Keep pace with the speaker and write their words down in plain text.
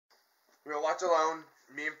We were left alone.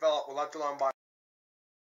 Me and Philip were left alone by.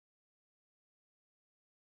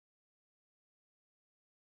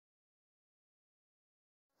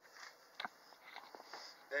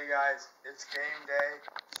 Hey guys, it's game day,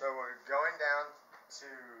 so we're going down to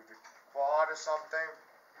the quad or something.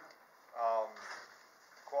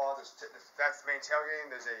 Quad is that's the main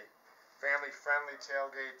tailgating. There's a family-friendly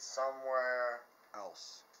tailgate somewhere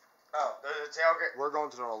else. Oh, there's a tailgate. We're going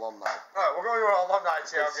to an alumni. Oh, we're going to an alumni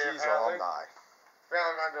tailgate. He's alumni.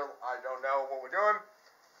 Family member, I don't know what we're doing.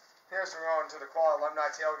 Here's we're going to the quad alumni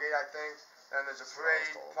tailgate, I think. And there's a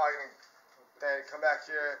parade. Probably gonna then come back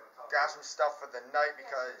here, grab some stuff for the night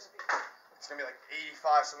because it's gonna be like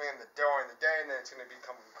 85 something during the day, and then it's gonna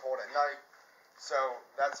become cold at night. So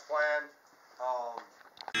that's the plan.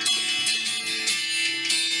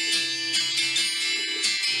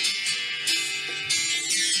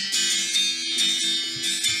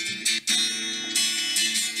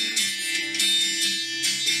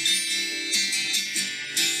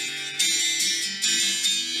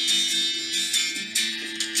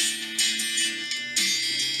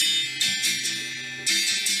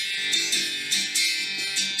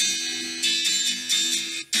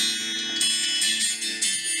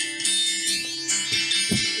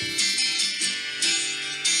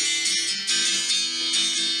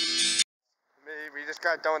 We just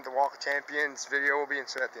got done with the Walk of Champions. Video will be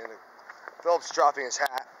inserted at the end. Philip's dropping his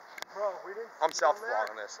hat. Bro, we didn't. I'm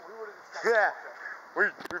self-vlogging this. We would have. Yeah, we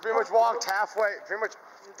pretty much walked halfway, pretty much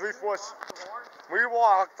 3/4. We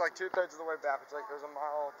walked like 2/3 of the way back. It's like there's a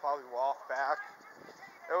mile probably walk back.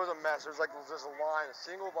 It was a mess. There was like just a line, a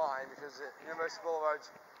single line, because the University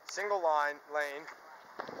Boulevard's single lane.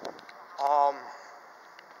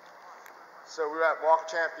 So we were at Walk of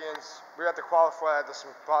Champions. We were at the qualifier. There's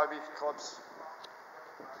some probably clips.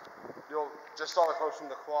 You'll just saw the clips from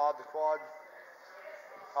the quad. I don't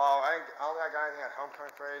think I got anything at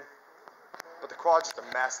homecoming parade. But the quad's just a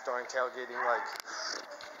mess during tailgating. Like,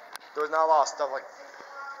 there was not a lot of stuff like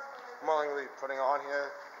I'm willingly putting on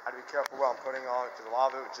here. I had to be careful what I'm putting on because a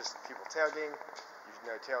lot of it was just people tailgating. You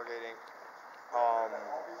should know tailgating.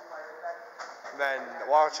 Then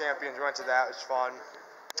the Walk of Champions, we went to that. It was fun.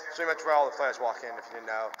 Pretty much where all the players walk in, if you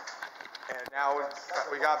didn't know. And now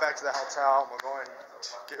we got back to the hotel. We're going to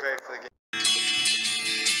get ready for the game.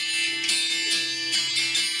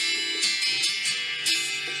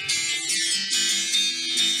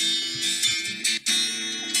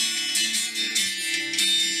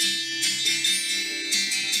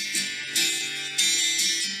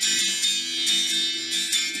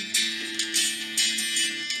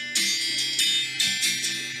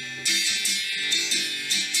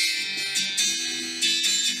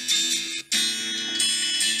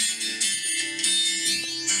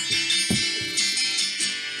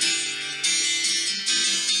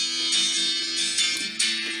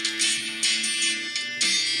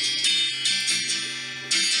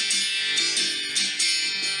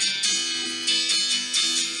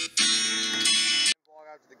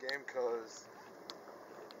 Because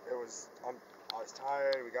I was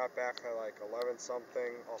tired. We got back at like 11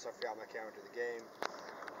 something. Also, I forgot my camera to the game.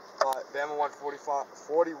 But Bama won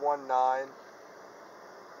 41-9.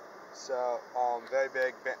 So very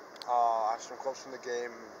big. I have some clips from the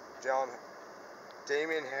game.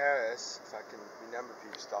 Damian Harris, if I can remember a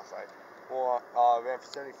few stuff right, ran for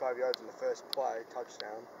 75 yards in the first play,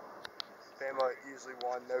 touchdown. Bama easily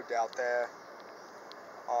won, no doubt there.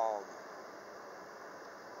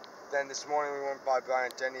 Then this morning we went by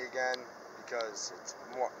Bryant Denny again because it's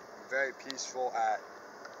very peaceful at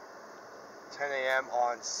 10 a.m.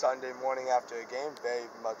 on Sunday morning after a game. Very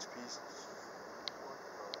much peace.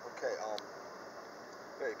 Okay,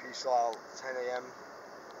 very peaceful at 10 a.m.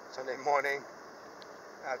 Sunday morning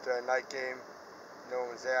after a night game. No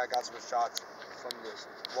one was there. I got some shots from the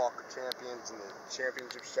Walk of Champions and the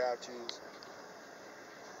championship statues.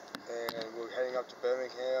 And we're heading up to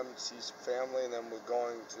Birmingham to see some family, and then we're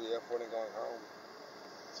going to the airport and going home.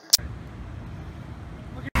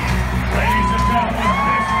 Ladies and gentlemen,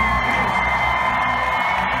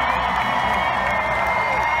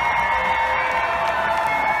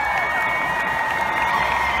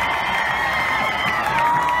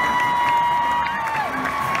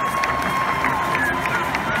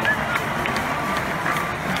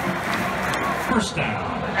 first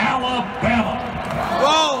down, Alabama.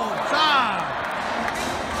 Roll time!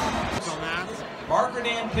 Margaret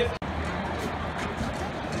Ann Pitt.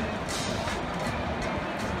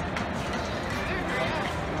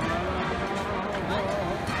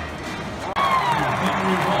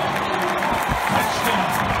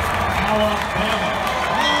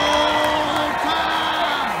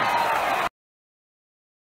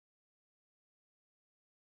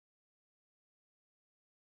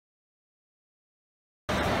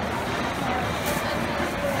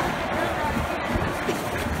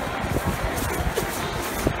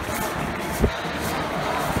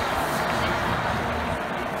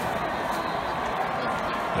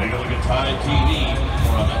 Take a look at Tide TV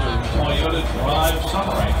for another Toyota Drive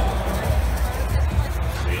summary.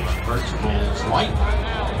 Jalen Hurts rolls right,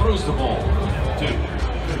 throws the ball to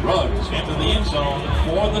Ruggs into the end zone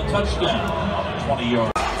for the touchdown on the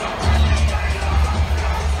 20-yard.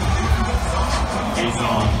 He's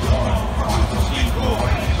on one. Steve Moore,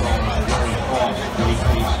 Jerry Cross,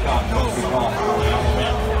 J.K. Scott, Kobe Roth for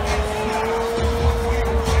Alabama.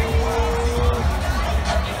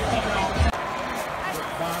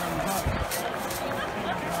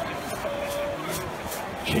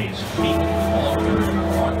 Chase Peak, Walker,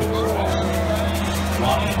 Arkansas.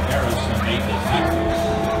 Ronnie Harrison made the tackle.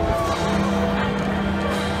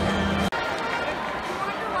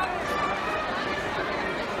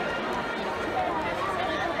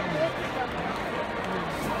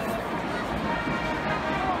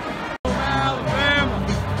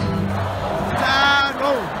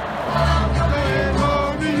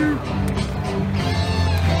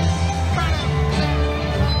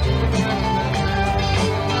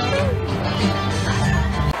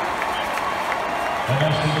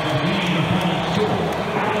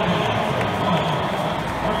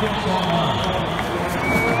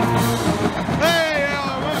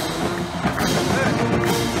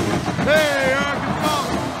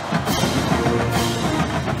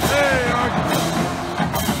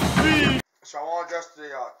 So I want to address the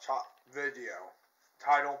video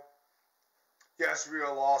title. Yes, we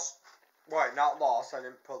were lost. Right, not lost. I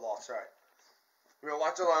didn't put lost. Right. We were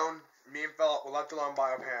left alone. Me and Philip were left alone by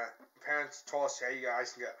our parents told us, hey, you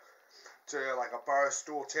guys can get to like a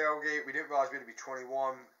Barstool tailgate. We didn't realize we had to be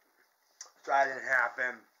 21. So that didn't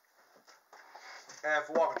happen. And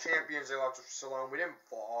for Walk of Champions, they left us alone. We didn't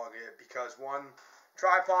vlog it because one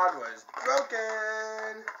tripod was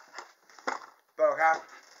broken.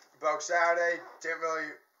 Broke Saturday. Didn't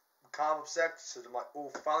really come upset. So I'm like,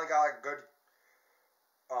 oh, finally got like a good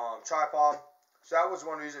tripod. So that was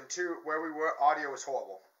one reason. Two, where we were, audio was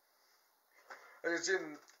horrible.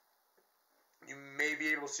 You may be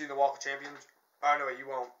able to see the Walk of Champions. Oh, no, you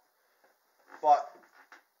won't. But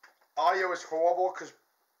audio was horrible because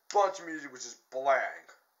a bunch of music was just blaring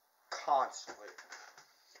constantly.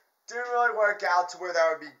 Didn't really work out to where that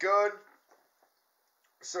would be good.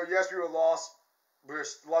 So, yes, we were lost. We were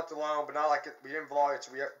left alone, but not like it. We didn't vlog it.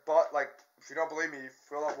 So but, like, if you don't believe me,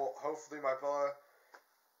 Philip will, hopefully, my brother,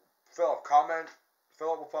 Philip, comment.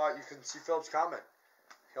 Philip will probably, you can see Philip's comment.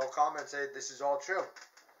 He'll comment and say, this is all true.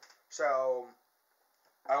 So,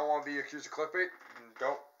 I don't want to be accused of clickbait.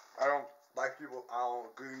 I don't like people, I don't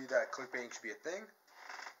agree that clickbait should be a thing.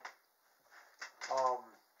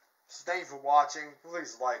 So thank you for watching.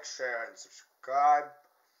 Please like, share, and subscribe.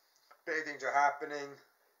 Big things are happening.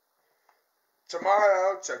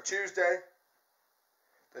 Tomorrow, so Tuesday,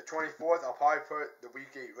 the 24th, I'll probably put the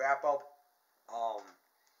Week 8 wrap-up.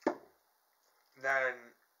 Then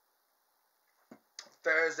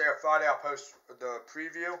Thursday or Friday, I'll post the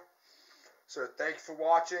preview. So thank you for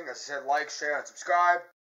watching. As I said, like, share, and subscribe.